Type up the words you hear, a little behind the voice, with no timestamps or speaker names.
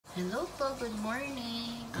Hello po, good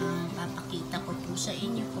morning. Papakita ko po sa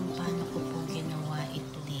inyo kung paano ko po ginawa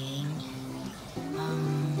itong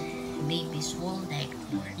baby's wall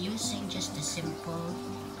decor using just a simple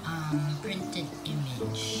printed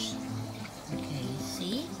image. Okay,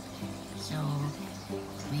 see? So,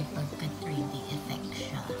 may pagka 3D effect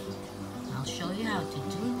siya. I'll show you how to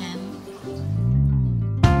do them.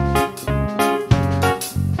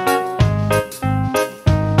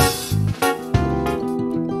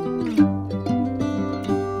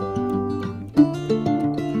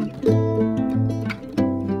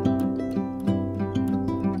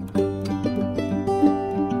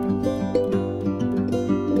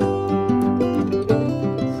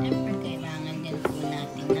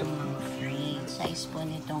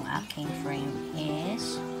 Aking frame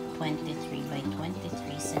is 23 by 23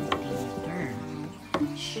 centimeter.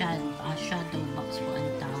 Shadow box po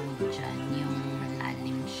ang tawag dyan, yung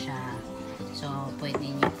malalim siya. So, pwede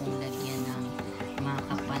niyo pong lagyan ng mga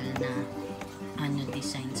kapal na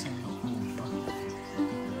design sa loob.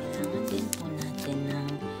 Kailangan din po natin ng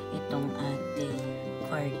itong ating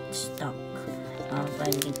cardstock.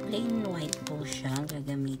 Bali, plain white po siya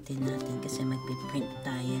gagamitin natin kasi magpiprint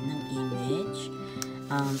tayo ng image.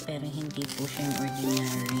 Pero hindi po siya yung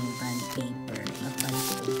ordinary bond paper. Kapal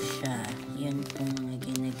po siya. Yun po mga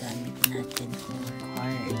ginagamit natin for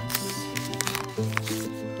cards.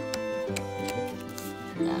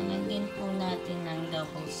 Kailangan din po natin ng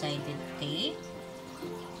double-sided tape.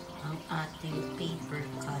 Ang ating paper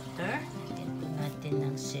cutter. Din po natin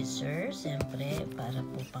ng scissors. Siyempre, para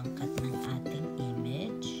po pangkat ng ating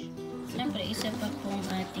image. Siyempre, isa pa pong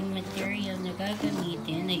ating material na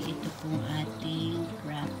gagamitin ay ito pong ating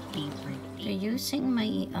craft paper tape. So, using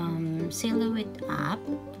my silhouette app,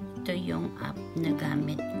 ito yung app na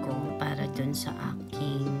gamit ko para dun sa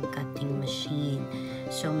aking cutting machine.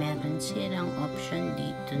 So, meron silang option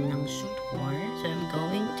dito ng store. So, I'm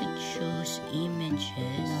going to choose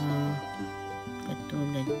images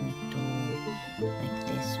katulad nito, like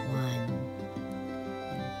this one.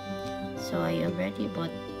 So, I already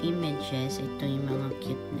bought images. Ito yung mga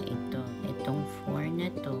cute na ito. Itong 4 na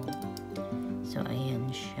to. So, ayan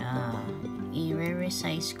siya.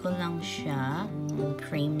 I-resize ko lang siya. Yung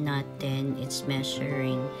frame natin, it's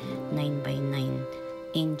measuring 9 by 9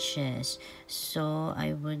 inches. So,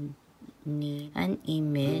 I would need an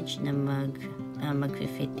image na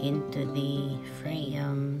mag-fit into the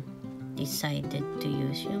frame. Decided to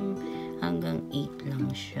use yung hanggang 8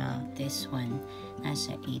 lang siya. This one,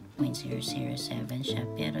 nasa 8.007 siya.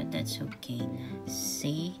 Pero that's okay na.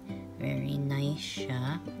 See? Very nice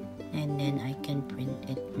siya. And then, I can print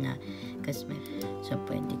it na. So,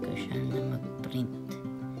 pwede ko siya na mag-print.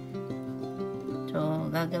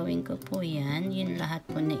 So, gagawin ko po yan. Yung lahat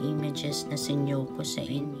po na images na sinyo ko sa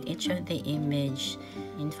each of the image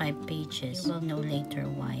in 5 pages. You will know later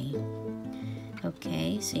why.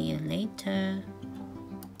 Okay, see you later.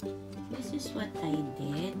 This is what I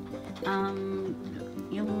did.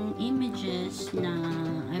 Yung images na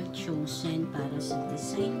I've chosen para sa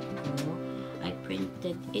design ko, I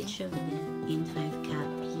printed each of them in 5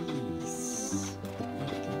 copies.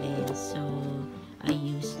 Like this. So, I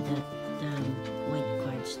used the white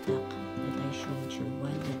cardstock that I showed you a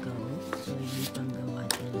while ago. So, yung panggawa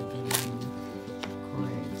talaga ng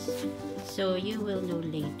cards. So, you will know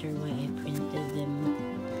later why I printed them,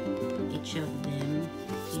 each of them,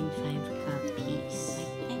 in 5 copies.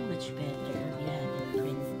 I think much better if you had it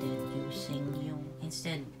printed using yung,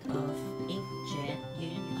 instead of inkjet,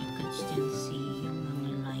 you could still see yung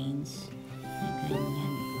mga lines na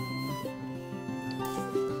ganyan.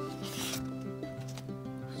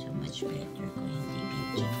 So much better kung hindi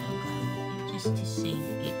inkjet ang gamit. Just to say,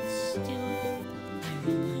 it's still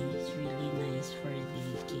very nice, really nice for the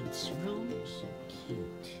kids' room. So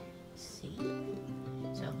cute. See?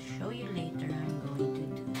 So I'll show you later how I'm going to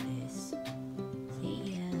do this.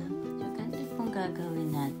 See ya! So ganito pong gagawin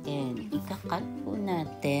natin. Ika-cut po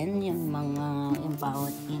natin yung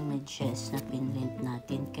bawat images na pinrint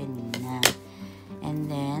natin kanina. And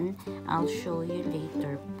then, I'll show you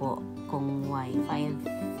later po kung why 5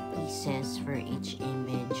 pieces for each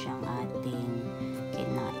image ang ating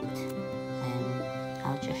kinat. And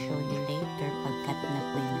I'll just show you later pag-cut na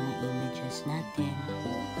po yung mga images natin.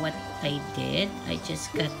 What I did, I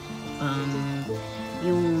just cut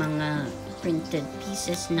yung mga printed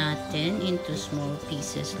pieces natin into small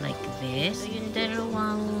pieces like this. So, yung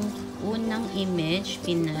dalawang unang image,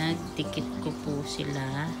 pinagdikit ko po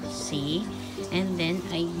sila, see? And then,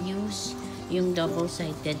 I use yung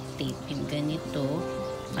double-sided tape, yung ganito,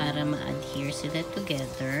 para ma-adhere sila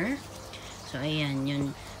together. So, ayan,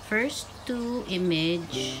 yung first two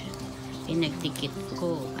image pinagdikit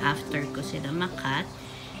ko after ko sila makat.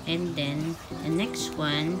 And then, the next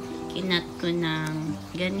one, kinat ko ng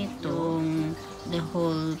ganitong the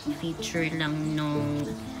whole feature lang nung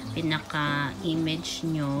pinaka-image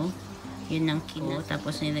nyo. Yun ang kinat.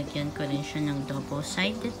 Tapos, nilagyan ko rin siya ng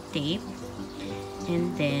double-sided tape. And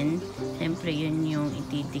then, siyempre, yun yung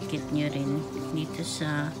itidikit nyo rin dito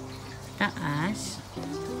sa taas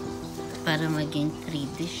para maging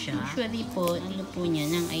 3D siya. Usually po, ano po niya,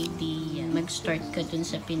 ng idea, mag-start ka dun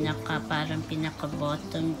sa parang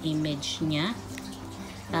pinaka-bottom image niya.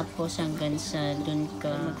 Tapos hanggang sa dun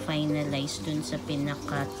ka mag-finalize dun sa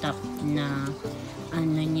pinaka-top na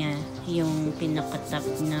ano niya, yung pinaka-top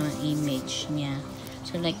na image niya.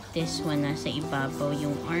 So like this one, nasa ibabaw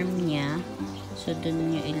yung arm niya. So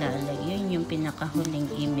dun nyo ilalagay. Yun yung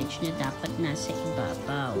pinaka-huling image na dapat nasa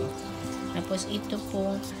ibabaw. Tapos ito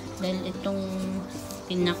po, dahil itong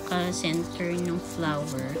pinaka-center ng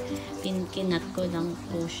flower, kinat ko lang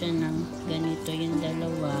po siya ng ganito yung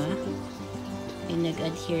dalawa.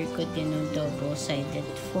 Pinag-adhere ko din ng double-sided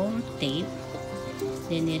foam tape.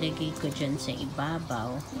 Then, nilagay ko dyan sa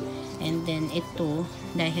ibabaw. And then, ito,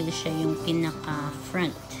 dahil siya yung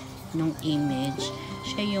pinaka-front ng image,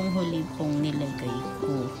 siya yung huli pong nilagay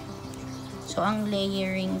ko. So, ang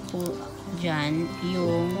layering po dyan,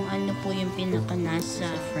 yung ano po yung pinaka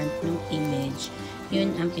nasa front ng image,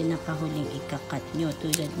 yun ang pinakahuling ikakat nyo.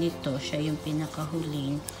 Tulad nito, siya yung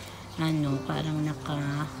pinakahuling ano, parang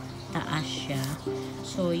nakataas siya.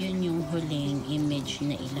 So, yun yung huling image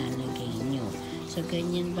na ilalagay nyo. So,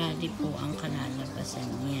 ganyan bali po ang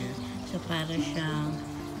kalalabasan niya. So, para siyang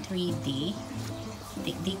 3D.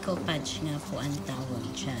 Decoupage nga po ang tawag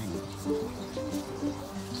dyan.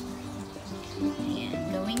 Ayan.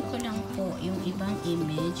 Gawin ko lang po yung ibang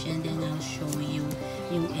image and then I'll show you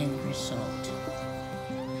yung end result.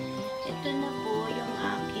 Ito na po yung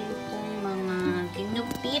aking pong mga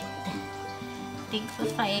ginupit. Tigpa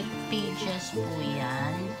 5 pages po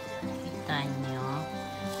yan. Kita nyo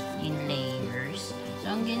in layers.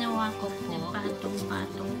 So, ang ginawa ko po,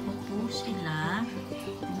 patong-patong ko po sila.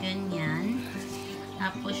 Ganyan.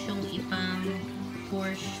 Tapos yung ibang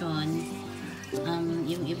portion,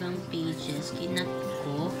 yung ibang pages, kinat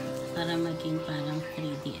ko para maging parang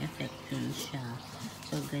 3D effect din siya.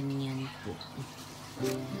 So, ganyan po.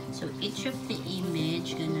 So, each of the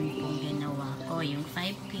image, ganun po ginawa ko. Yung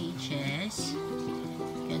 5 pages,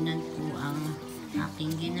 ganun po ang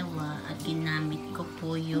aking ginawa at ginamit ko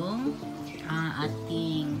po yung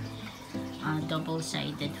ating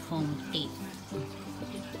double-sided foam tape.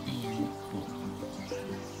 Ayan po.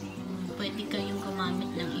 Pwede kayong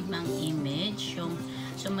gumamit ng ibang image.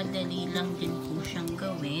 So, madali lang din po siyang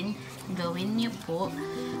gawin. Gawin niyo po,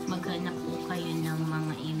 maghanap po kayo ng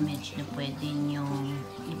mga image na pwede nyong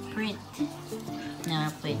i-print.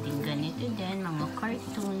 Na pwedeng ganito din, mga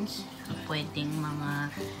cartoons, pwedeng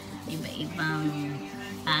mga iba-ibang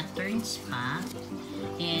patterns pa,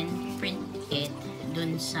 and print it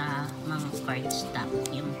dun sa mga cardstock,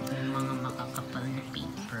 yung mga makakapal na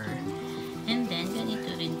paper. And then,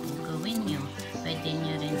 ganito rin po gawin nyo. Pwede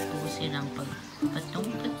nyo rin po silang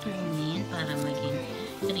patong-patunin para maging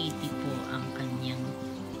 3D po ang kanyang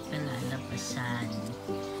kalalabasan.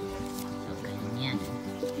 So, ganyan.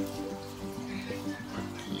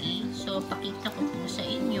 Okay. So, pakita ko po sa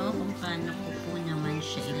inyo kung paano ko po naman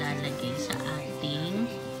siya ilalagay sa ating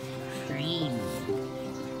frame.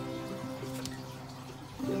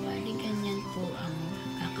 Bali, ganyan po ang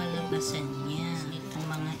kakalabasan niya. Itong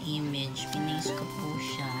mga image, pinaste ko po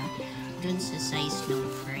siya dun sa size ng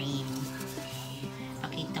frame.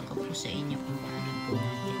 Pakita ko po sa inyo kung paano po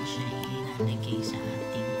natin siya ilalagay sa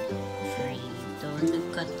ating frame. Ito,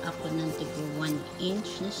 nag-cut ako ng tigo 1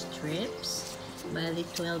 inch na strips. Bali,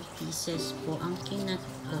 12 pieces po ang kinat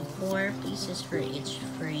ko. 4 pieces for each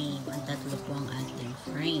frame. Ang tatlo po ang ating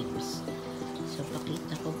frames. So,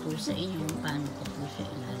 pakita ko po sa inyo paano ko po siya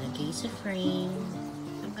ilalagay sa frame.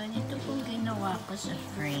 So, ganito po ginawa ko sa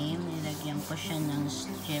frame. Nilagyan ko siya ng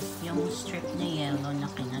strip. Yung strip na yellow na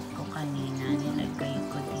kinat ko kanina, nilagay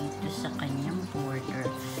ko dito sa kanyang border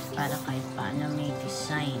para kahit paano may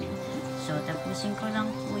design. So, tapusin ko lang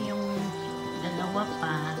po yung dalawa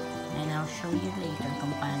pa. And I'll show you later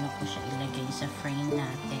kung paano ko siya ilagay sa frame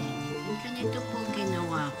natin. Ganito po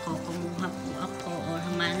ginawa ko. Kumuha po ako or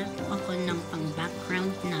humanap po ako ng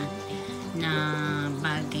pang-background natin na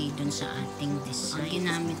bagay dun sa ating design. Ang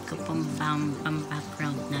ginamit ko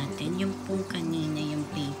pang-background natin, yung pong kanina yung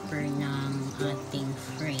paper ng ating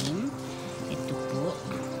frame. Ito po.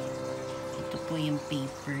 Ito po yung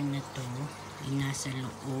paper na to. Yung nasa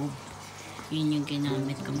loob. Yun yung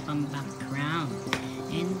ginamit kong pang-background.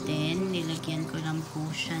 And then, lalagyan ko lang po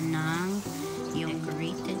siya ng yung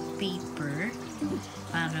decorated paper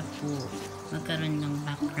para po magkaroon ng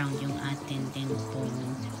background yung atin din po.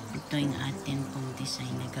 Ito yung atin pong design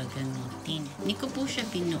na gagamitin. Hindi ko po siya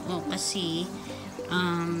binuo kasi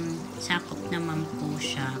sakop naman po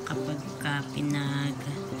siya kapag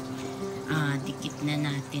dikit na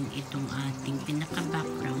natin itong ating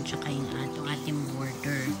pinaka-background tsaka yung ating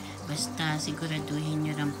border. Basta siguraduhin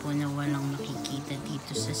nyo lang po na walang makikita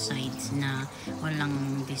dito sa sides na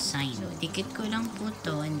walang design. So, dikit ko lang po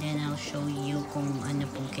to and then I'll show you kung ano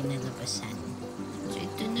pong kinalabasan. So,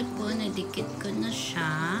 ito na po, nadikit ko na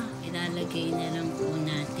siya. Ilalagay na lang po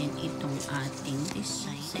natin itong ating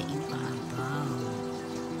design sa ibabaw.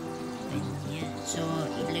 Ganyan. So,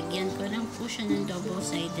 ilagyan ko lang po siya ng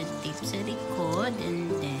double-sided tape sa likod and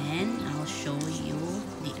then I'll show you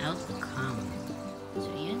the outcome. So,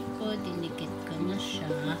 yan po, dinikit ko na siya.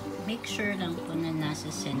 Make sure lang po na nasa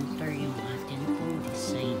center yung ating pong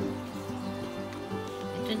design.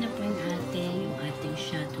 Ito na po yung ating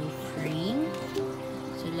shadow frame.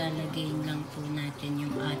 So, lalagay lang po natin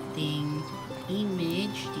yung ating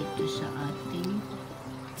image dito sa ating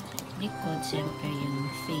likod. Siyempre, yung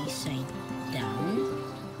face side down.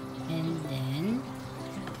 And then,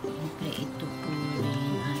 siyempre, ito po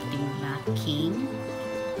rin ating backing.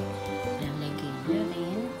 Lalagay na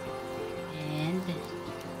rin.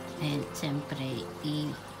 And siyempre,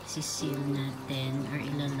 i-seal natin or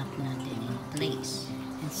ilalak natin in place.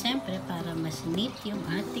 And siyempre, para mas neat yung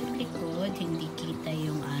ating likod, hindi kita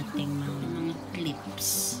yung ating mga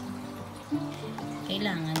clips.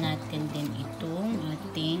 Kailangan natin din itong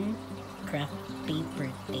ating craft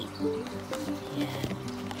paper tape. Yan.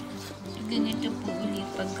 So, ganito po ulit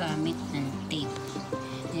paggamit ng tape.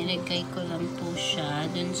 Nilagay ko lang po siya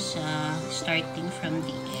dun sa starting from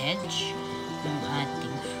the edge ng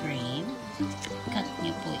ating frame. Cut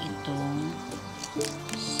niyo po itong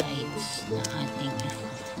sides na ating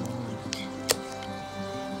i-fold.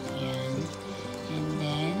 Yan. And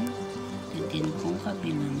then, ito din pong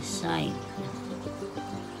kabilang side.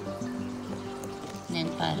 Then,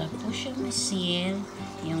 para po siya ma-seal,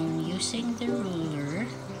 yung using the ruler,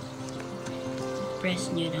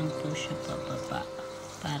 press nyo lang po siya pababa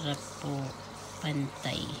para po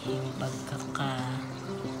pantay yung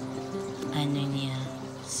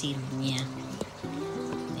seal niya.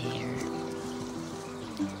 There.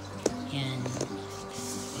 Yan.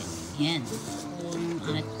 Yan. Kung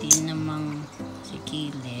atin namang sa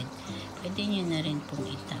kilid, pwede nyo na rin pong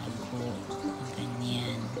itago.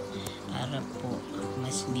 Ganyan. Para po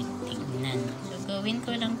mas neat tignan. So, gawin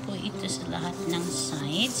ko lang po ito sa lahat ng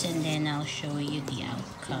sides and then I'll show you the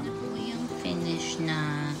outcome. Ito yung finish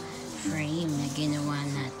na frame na ginawa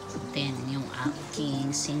natin, yung aking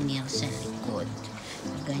sinil sa likod. So,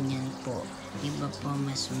 ganyan po. Diba po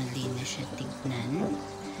mas malina siya tignan?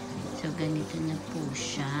 So, ganito na po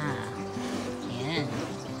siya. Ayan.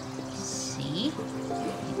 See?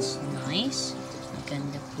 It's nice.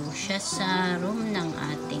 Maganda po siya sa room ng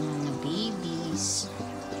ating mga babies.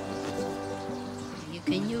 You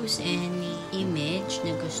can use any image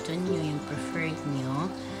na gusto nyo, yung preferred nyo.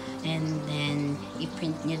 And then,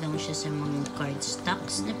 i-print nyo lang siya sa mga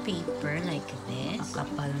cardstocks na paper like this.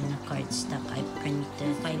 Kapal na cardstock, I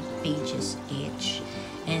printed 5 pages each.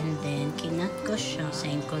 And then, kinat ko siya.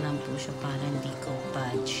 Sign ko lang po siya para hindi ko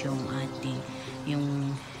patch yung ating,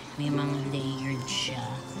 yung may mga layered siya.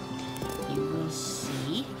 You will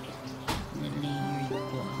see na layered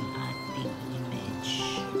po ang ating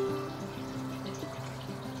image.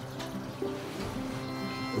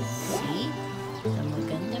 See? So,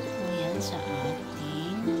 maganda po yan sa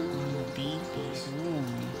ating mga babies room.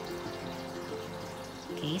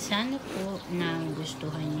 Okay, sana po na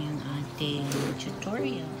gustuhan niyo yung ating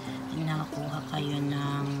tutorial. Nakakuha kayo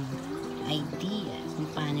ng idea kung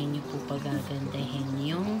paano niyo po pagagandahin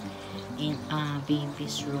yung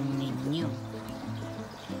baby's room ninyo.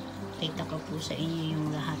 Kita ko po sa inyo yung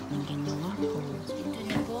lahat ng ginawa ko. So, ito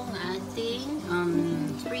na po ang ating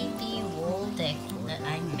 3D wall deck that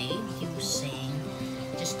I made using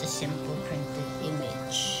just a simple printed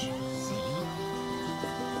image. See?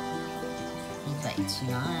 But it's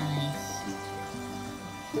nice.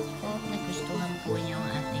 Hope nagustuhan po niyo ang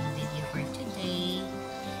ating video for today.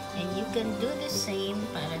 And you can do the same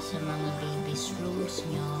para sa mga baby's rooms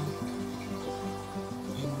nyo.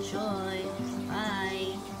 Enjoy!